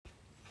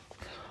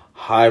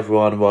Hi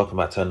everyone, welcome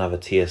back to another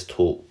TS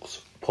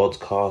Talks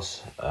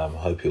podcast.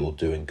 Hope you're all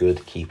doing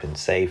good, keeping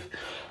safe.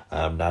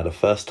 Now the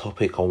first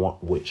topic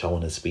which I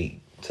want to speak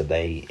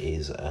today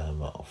is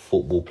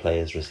football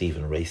players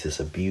receiving racist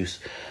abuse.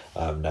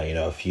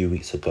 A few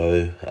weeks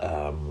ago,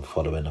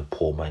 following a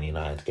poor Man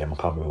United game, I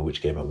can't remember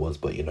which game it was,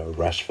 but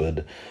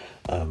Rashford,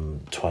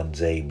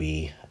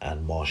 Tuanzebe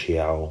and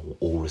Martial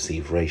all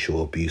received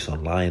racial abuse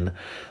online.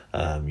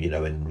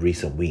 In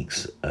recent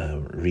weeks,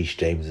 Reece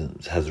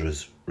James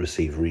has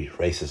received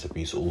racist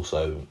abuse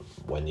also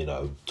when,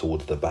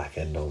 towards the back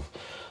end of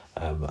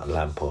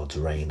Lampard's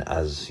reign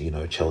as,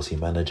 Chelsea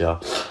manager.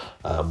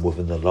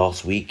 Within the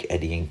last week,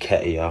 Eddie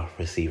Nketiah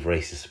received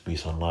racist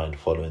abuse online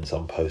following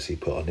some posts he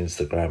put on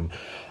Instagram,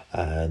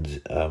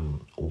 and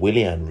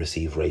Willian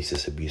received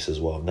racist abuse as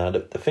well. Now,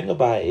 the thing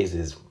about it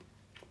is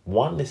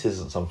one, this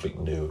isn't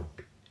something new.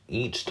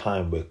 Each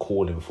time we're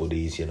calling for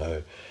these,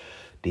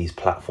 these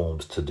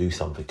platforms to do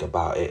something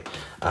about it.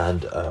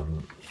 And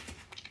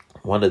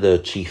one of the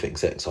chief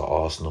execs at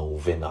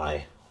Arsenal,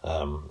 Vinay,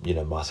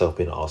 myself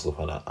being an Arsenal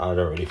fan, I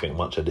don't really think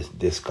much of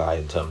this guy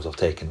in terms of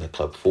taking the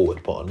club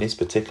forward. But on this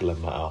particular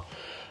matter,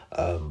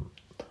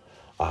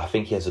 I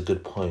think he has a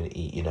good point.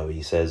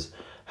 He says,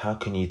 how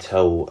can you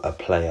tell a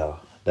player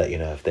that,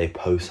 if they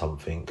post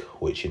something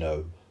which,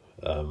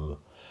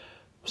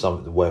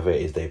 whether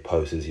it is they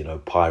post is,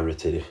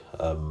 pirated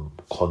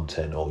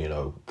content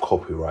or,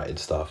 copyrighted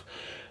stuff,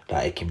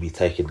 that it can be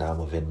taken down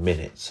within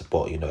minutes.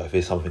 But, if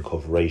it's something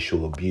of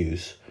racial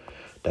abuse,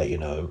 that,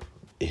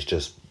 it's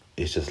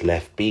just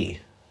left be.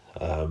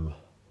 And,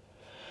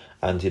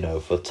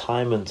 for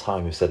time and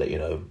time, we've said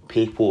that,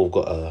 people have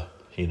got to,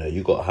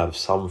 you got to have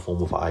some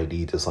form of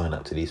ID to sign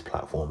up to these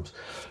platforms,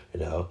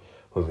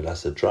 whether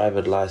that's a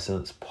driver's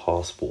license,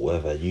 passport,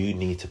 whatever, you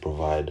need to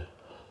provide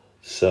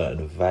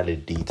certain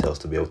valid details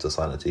to be able to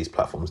sign up to these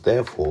platforms.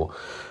 Therefore,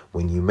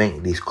 when you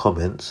make these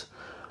comments,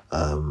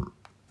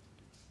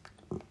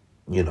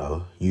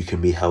 you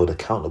can be held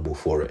accountable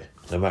for it.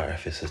 No matter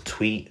if it's a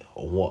tweet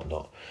or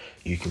whatnot,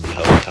 you can be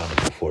held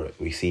accountable for it.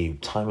 We see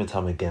time and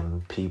time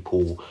again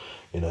people,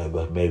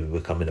 maybe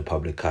becoming a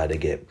public eye, they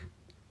get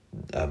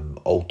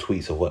old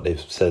tweets of what they've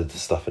said,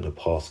 stuff in the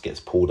past gets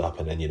pulled up,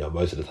 and then,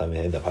 most of the time they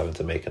end up having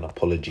to make an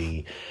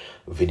apology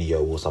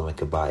video or something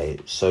about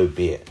it. So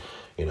be it,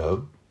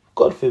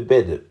 God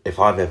forbid if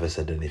I've ever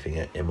said anything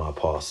in my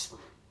past,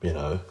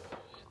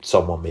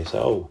 someone may say,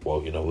 oh,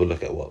 well, we'll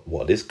look at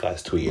what this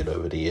guy's tweeted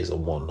over the years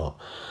and whatnot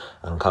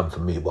and come for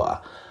me.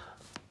 But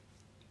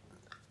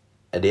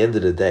at the end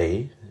of the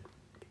day,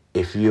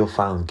 if you're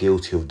found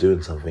guilty of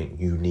doing something,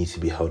 you need to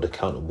be held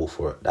accountable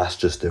for it. That's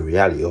just the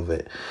reality of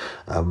it.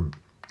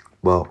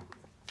 Well,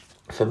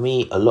 for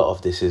me, a lot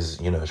of this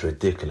is, it's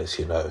ridiculous.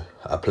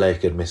 A player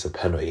could miss a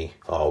penalty,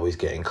 always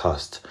getting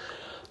cussed.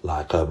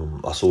 Like,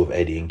 I saw with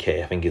Eddie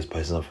Nketiah, I think he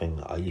posted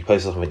something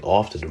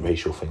after the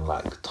racial thing,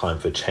 like, time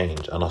for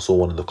change. And I saw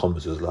one of the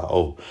comments was like,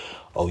 oh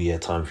yeah,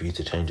 time for you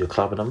to change your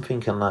club. And I'm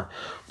thinking, like,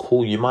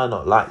 cool, you might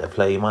not like the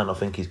player, you might not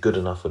think he's good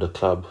enough for the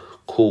club.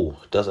 Cool,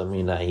 doesn't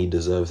mean that he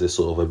deserves this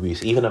sort of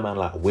abuse. Even a man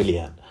like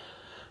Willian,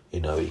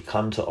 he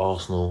come to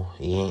Arsenal,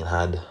 he ain't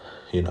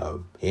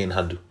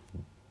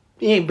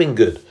been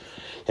good.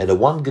 He had a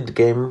one good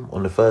game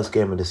on the first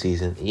game of the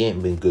season. He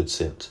ain't been good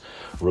since.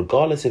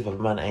 Regardless if a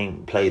man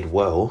ain't played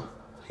well,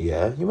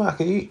 yeah, if you want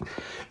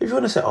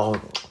to say,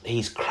 oh,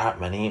 he's crap,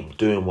 man, he ain't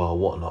doing well,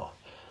 whatnot,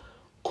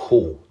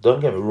 cool. Don't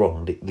get me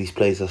wrong, these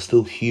players are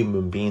still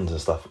human beings and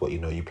stuff, but,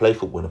 you play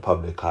football in a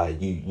public eye,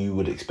 you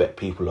would expect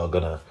people are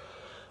going to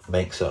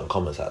make certain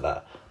comments like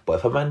that. But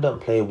if a man don't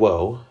play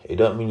well, it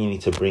don't mean you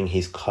need to bring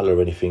his colour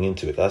or anything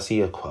into it. I see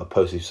a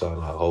post of something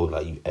like, oh,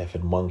 like, you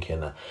effing monkey,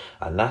 and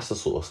that's the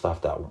sort of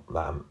stuff that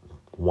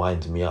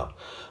winds me up,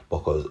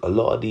 because a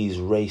lot of these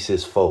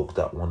racist folk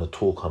that want to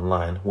talk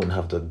online wouldn't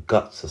have the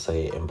guts to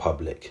say it in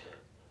public.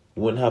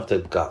 Wouldn't have the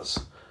guts.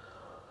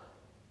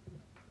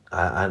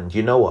 And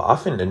you know what? I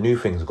think the new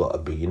thing's got to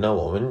be,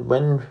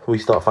 when we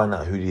start finding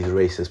out who these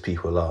racist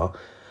people are,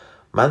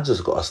 man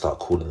just got to start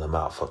calling them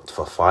out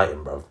for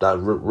fighting, bro. That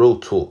real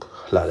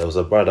talk. Like, there was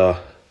a brother,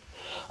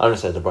 I don't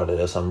say the brother,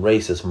 there's some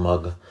racist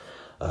mug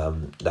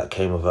that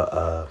came with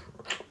a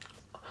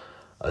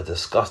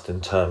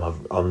disgusting term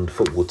on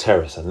Football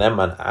Terrace, and then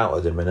man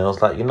outed him, and I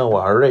was like, you know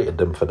what, I rated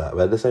them for that.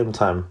 But at the same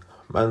time,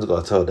 man's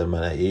got to tell them,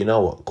 man, you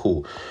know what,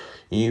 cool,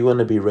 you want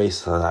to be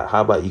racist like that,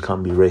 how about you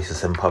can't be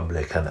racist in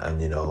public, and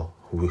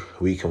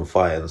we can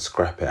fight and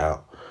scrap it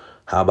out.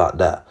 How about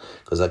that?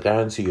 Because I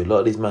guarantee you, a lot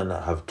of these men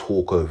that have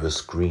talk over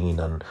screen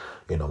and,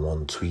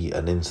 on tweet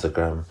and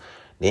Instagram,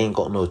 they ain't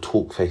got no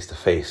talk face to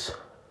face.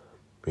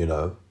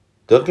 Don't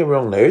get me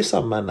wrong, there is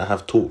some men that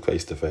have talk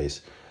face to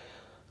face.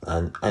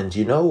 And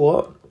you know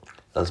what?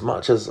 As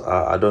much as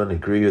I don't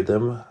agree with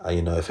them,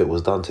 if it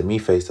was done to me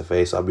face to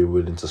face, I'd be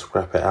willing to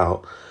scrap it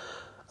out.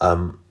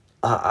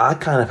 I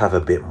kind of have a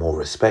bit more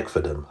respect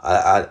for them.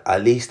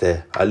 At least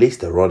they're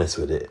honest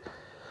with it.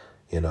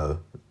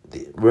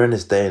 We're in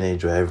this day and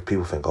age where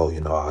people think, oh,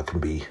 I can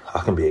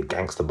be a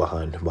gangster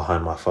behind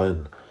my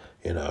phone,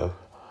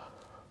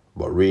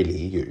 but really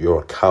you're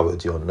a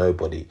coward. You're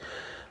nobody.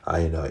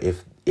 You know,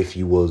 if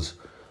you was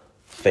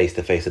face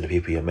to face with the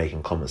people you're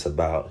making comments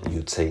about,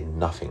 you'd say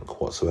nothing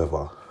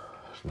whatsoever.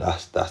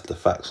 That's the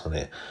facts on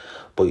it.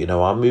 But, you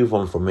know, I'll move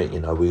on from it. You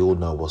know, we all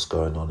know what's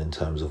going on in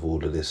terms of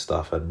all of this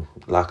stuff. And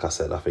like I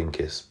said, I think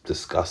it's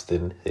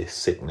disgusting. It's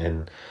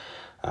sickening.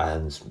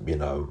 And, you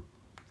know,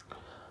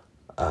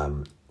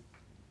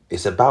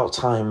 it's about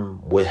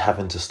time we're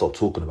having to stop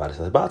talking about it. It's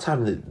about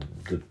time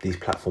that these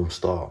platforms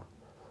start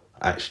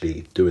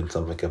actually doing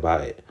something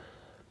about it.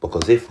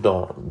 Because if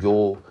not,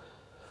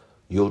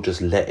 you're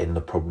just letting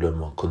the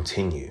problem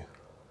continue.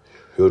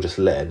 You're just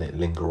letting it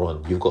linger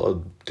on. You've got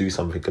to do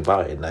something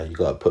about it now. You've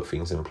got to put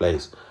things in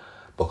place.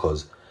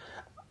 Because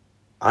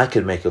I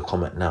could make a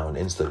comment now on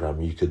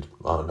Instagram. You could,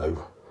 I don't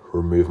know,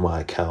 remove my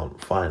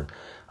account. Fine.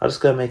 I'll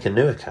just go make a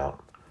new account.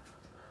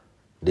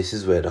 This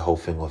is where the whole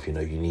thing of, you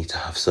know, you need to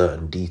have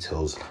certain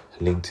details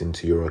linked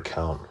into your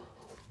account.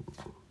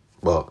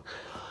 Well,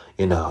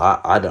 you know,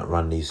 I don't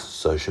run these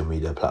social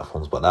media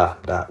platforms, but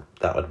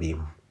that would be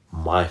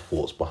my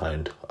thoughts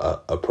behind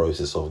a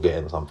process of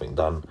getting something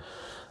done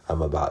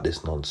about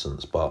this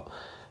nonsense. But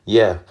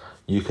yeah,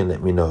 you can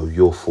let me know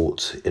your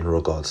thoughts in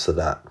regards to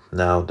that.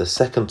 Now, the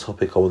second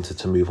topic I wanted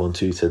to move on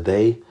to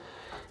today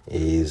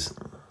is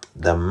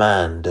the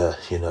man,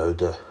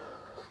 the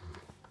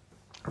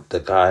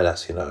guy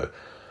that's, you know,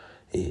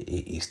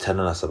 he's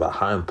telling us about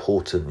how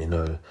important, you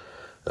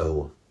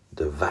know,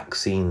 the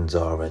vaccines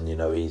are, and, you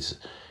know, he's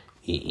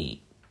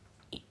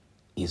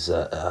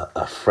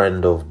a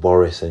friend of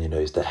Boris, and, you know,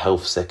 he's the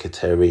health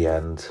secretary.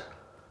 And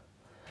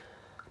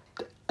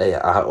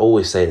I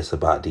always say this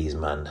about these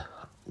men.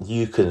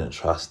 You couldn't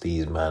trust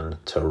these men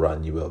to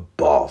run you a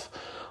bath.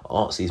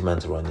 Ask these men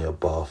to run you a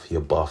bath,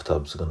 your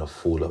bathtub's going to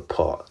fall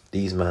apart.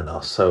 These men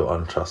are so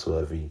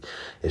untrustworthy.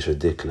 It's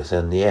ridiculous.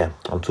 And yeah,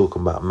 I'm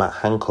talking about Matt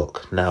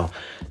Hancock. Now,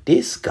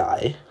 this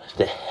guy,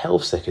 the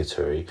health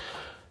secretary,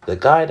 the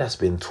guy that's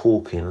been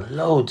talking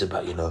loads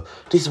about, you know,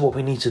 this is what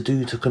we need to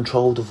do to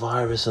control the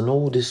virus and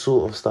all this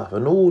sort of stuff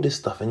and all this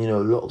stuff and, you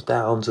know,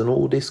 lockdowns and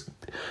all this.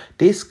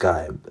 This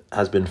guy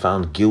has been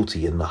found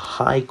guilty in the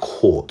High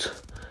Court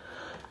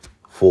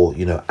for,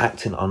 you know,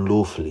 acting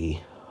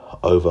unlawfully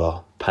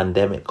over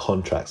pandemic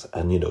contracts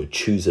and, you know,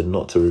 choosing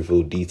not to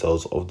reveal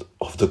details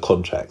of the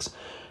contracts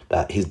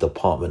that his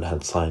department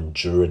had signed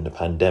during the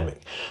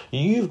pandemic.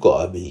 You've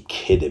got to be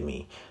kidding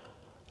me.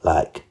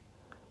 Like,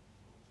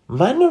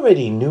 man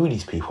already knew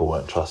these people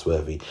weren't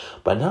trustworthy,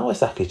 but now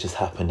it's like it's just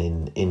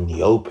happening in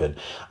the open.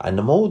 And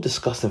the more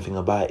disgusting thing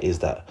about it is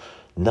that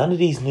none of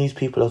these news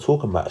people are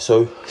talking about it.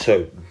 So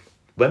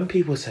when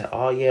people say,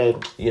 oh yeah,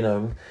 you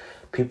know,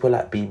 people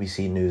like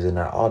BBC News and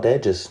that, oh, they're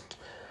just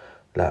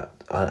like,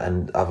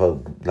 and other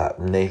like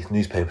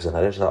newspapers and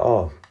that, they're just like,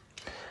 oh,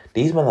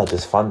 these men are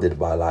just funded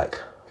by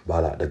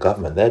the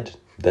government.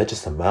 They're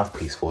just a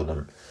mouthpiece for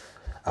them.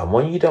 And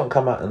when you don't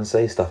come out and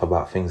say stuff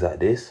about things like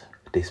this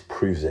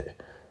proves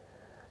it.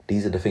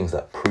 These are the things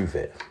that prove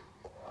it.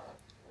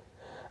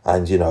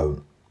 And, you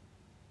know,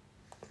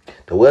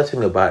 the worst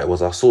thing about it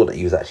was I saw that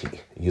he was actually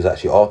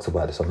asked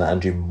about this on the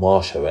Andrew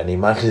Marr show, and he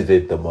managed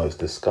did the most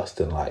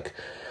disgusting, like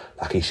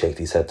he shaked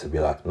his head to be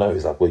like, no,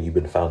 he's like, well, you've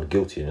been found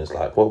guilty. And it's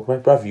like, well, my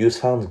brother, you was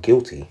found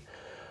guilty.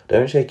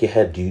 Don't shake your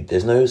head.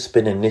 There's no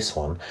spinning this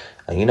one.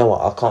 And you know what?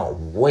 I can't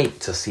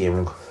wait to see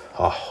him.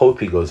 I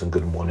hope he goes on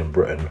Good Morning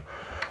Britain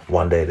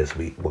one day this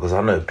week, because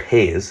I know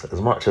Piers, as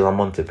much as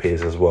I'm onto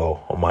Piers as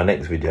well. On my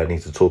next video, I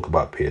need to talk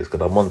about Piers, because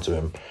I'm onto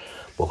him,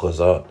 because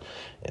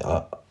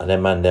and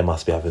then man, they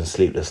must be having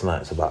sleepless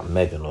nights about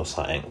Meghan or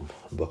something.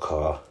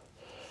 Because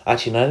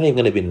actually, no, it ain't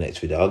going to be the next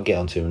video. I'll get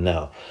onto him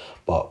now.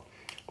 But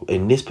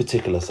in this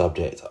particular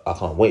subject, I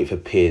can't wait for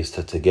Piers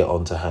to get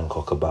onto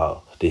Hancock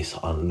about this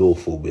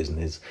unlawful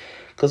business,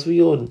 because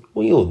we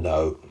all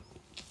know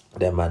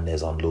that man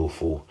there's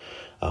unlawful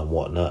and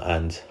whatnot.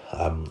 And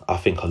I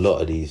think a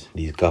lot of these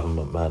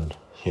government man,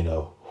 you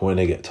know, when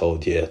they get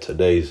told, yeah,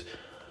 today's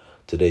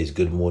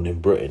Good Morning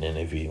Britain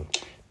interview,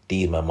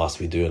 these men must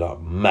be doing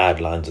like mad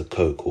lines of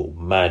coke or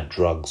mad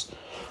drugs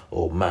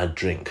or mad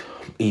drink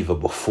either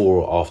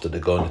before or after they're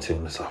going to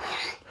things. Like,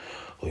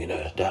 well, you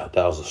know, that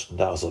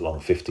was a long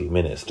 15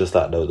 minutes. Just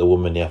like the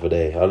woman the other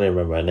day, I don't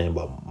remember her name,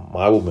 but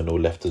my woman all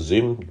left a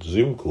Zoom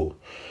call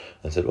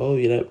and said, "Oh,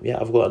 you know, yeah,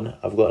 I've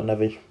got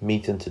another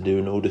meeting to do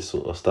and all this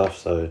sort of stuff."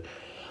 So,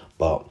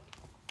 but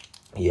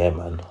yeah,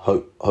 man,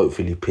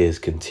 hopefully Piers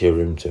can tear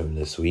into him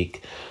this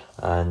week,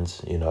 and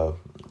you know,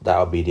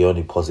 that'll be the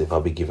only positive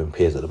I'll be giving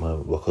Piers at the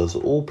moment, because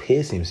all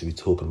Piers seems to be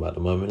talking about at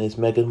the moment is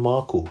Meghan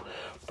Markle,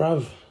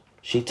 bruv.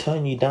 She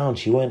turned you down.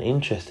 She weren't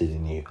interested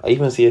in you. I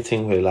even see a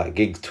thing where like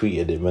Giggs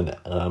tweeted him and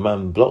a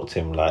man blocked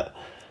him. Like,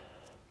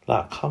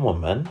 come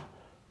on, man.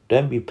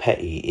 Don't be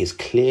petty. It's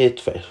clear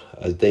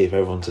as day for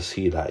everyone to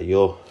see that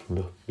you're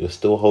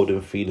still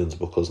holding feelings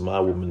because my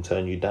woman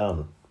turned you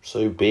down.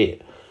 So be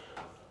it.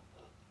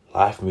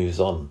 Life moves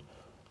on.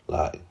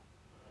 Like,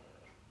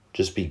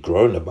 just be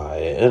grown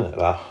about it, innit?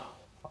 Like,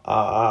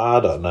 I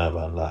don't know,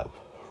 man. Like,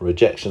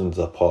 rejection's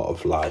a part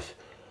of life,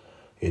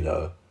 you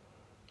know.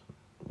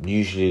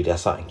 Usually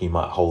that's something you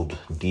might hold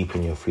deep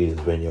in your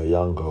feelings when you're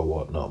younger or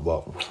whatnot,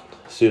 but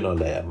sooner or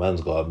later,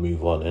 man's got to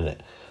move on,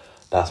 innit?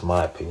 That's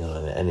my opinion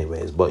on it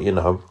anyways. But,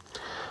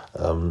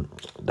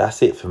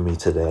 that's it for me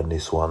today on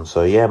this one.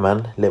 So, yeah,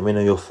 man, let me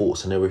know your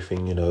thoughts and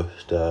everything,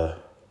 the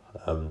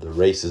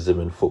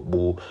racism in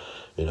football,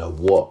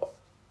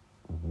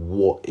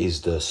 what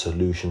is the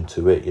solution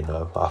to it,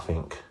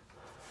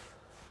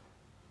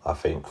 I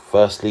think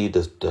firstly,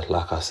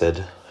 like I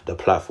said, the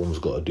platform's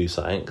got to do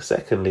something.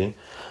 Secondly,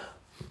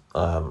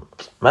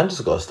 man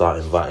just got to start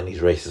inviting these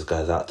racist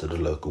guys out to the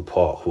local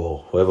park,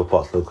 well, whoever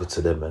park's local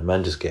to them, and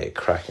man just get it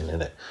cracking,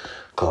 innit?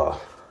 God,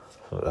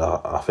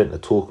 I think the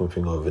talking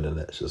thing over the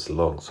net's just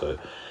long, so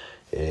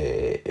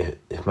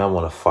if man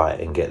want to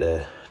fight and get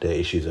their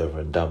issues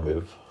over and done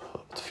with,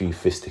 a few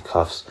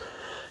fisticuffs,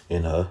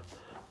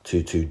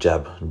 two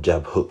jab,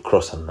 hook,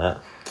 cross and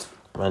that,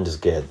 man,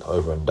 just get it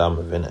over and done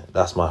with, innit?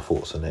 That's my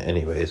thoughts on it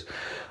anyways.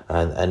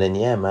 And then,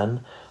 yeah,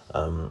 man,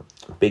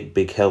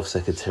 big health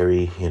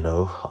secretary,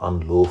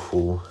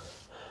 unlawful,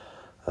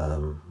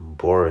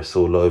 Boris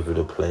all over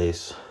the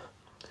place.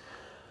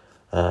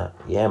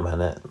 Yeah,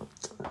 man,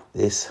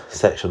 this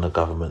section of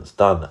government's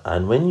done.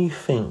 And when you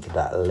think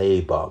that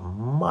Labour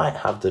might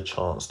have the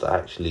chance to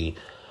actually,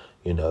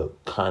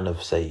 kind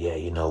of say, yeah,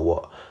 you know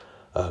what,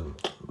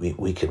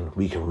 we can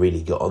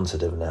really get onto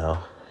them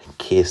now.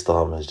 Keir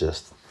Starmer's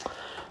just,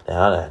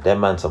 them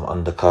man some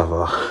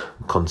undercover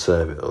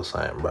conservative or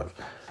something, bruv.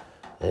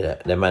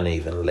 Them man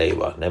even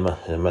Labour.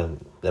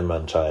 Them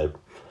man tried.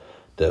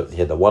 He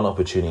had the one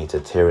opportunity to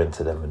tear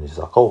into them, and he's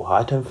like, "Oh,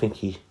 I don't think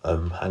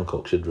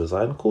Hancock should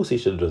resign. Of course he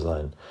should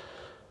resign.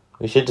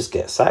 We should just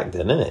get sacked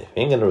then, innit? If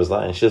he ain't gonna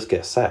resign, he should just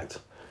get sacked.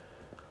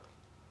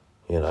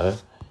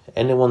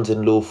 Anyone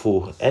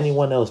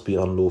else be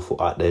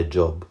unlawful at their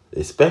job,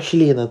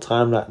 especially in a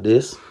time like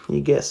this, you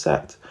get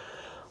sacked.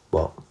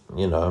 But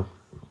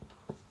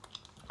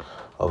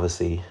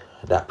obviously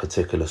that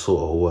particular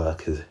sort of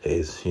work is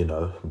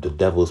the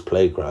devil's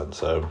playground.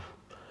 So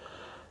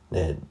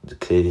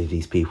clearly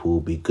these people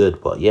will be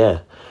good. But yeah,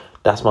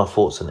 that's my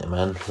thoughts on it,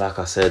 man. Like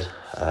I said,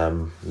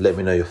 let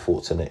me know your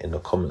thoughts on it in the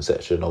comment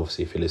section.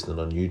 Obviously, if you're listening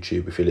on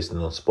YouTube, if you're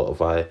listening on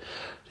Spotify,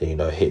 then,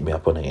 hit me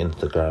up on the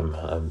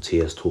Instagram,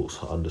 TS Talks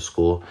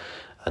 _.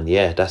 And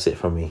yeah, that's it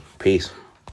from me. Peace.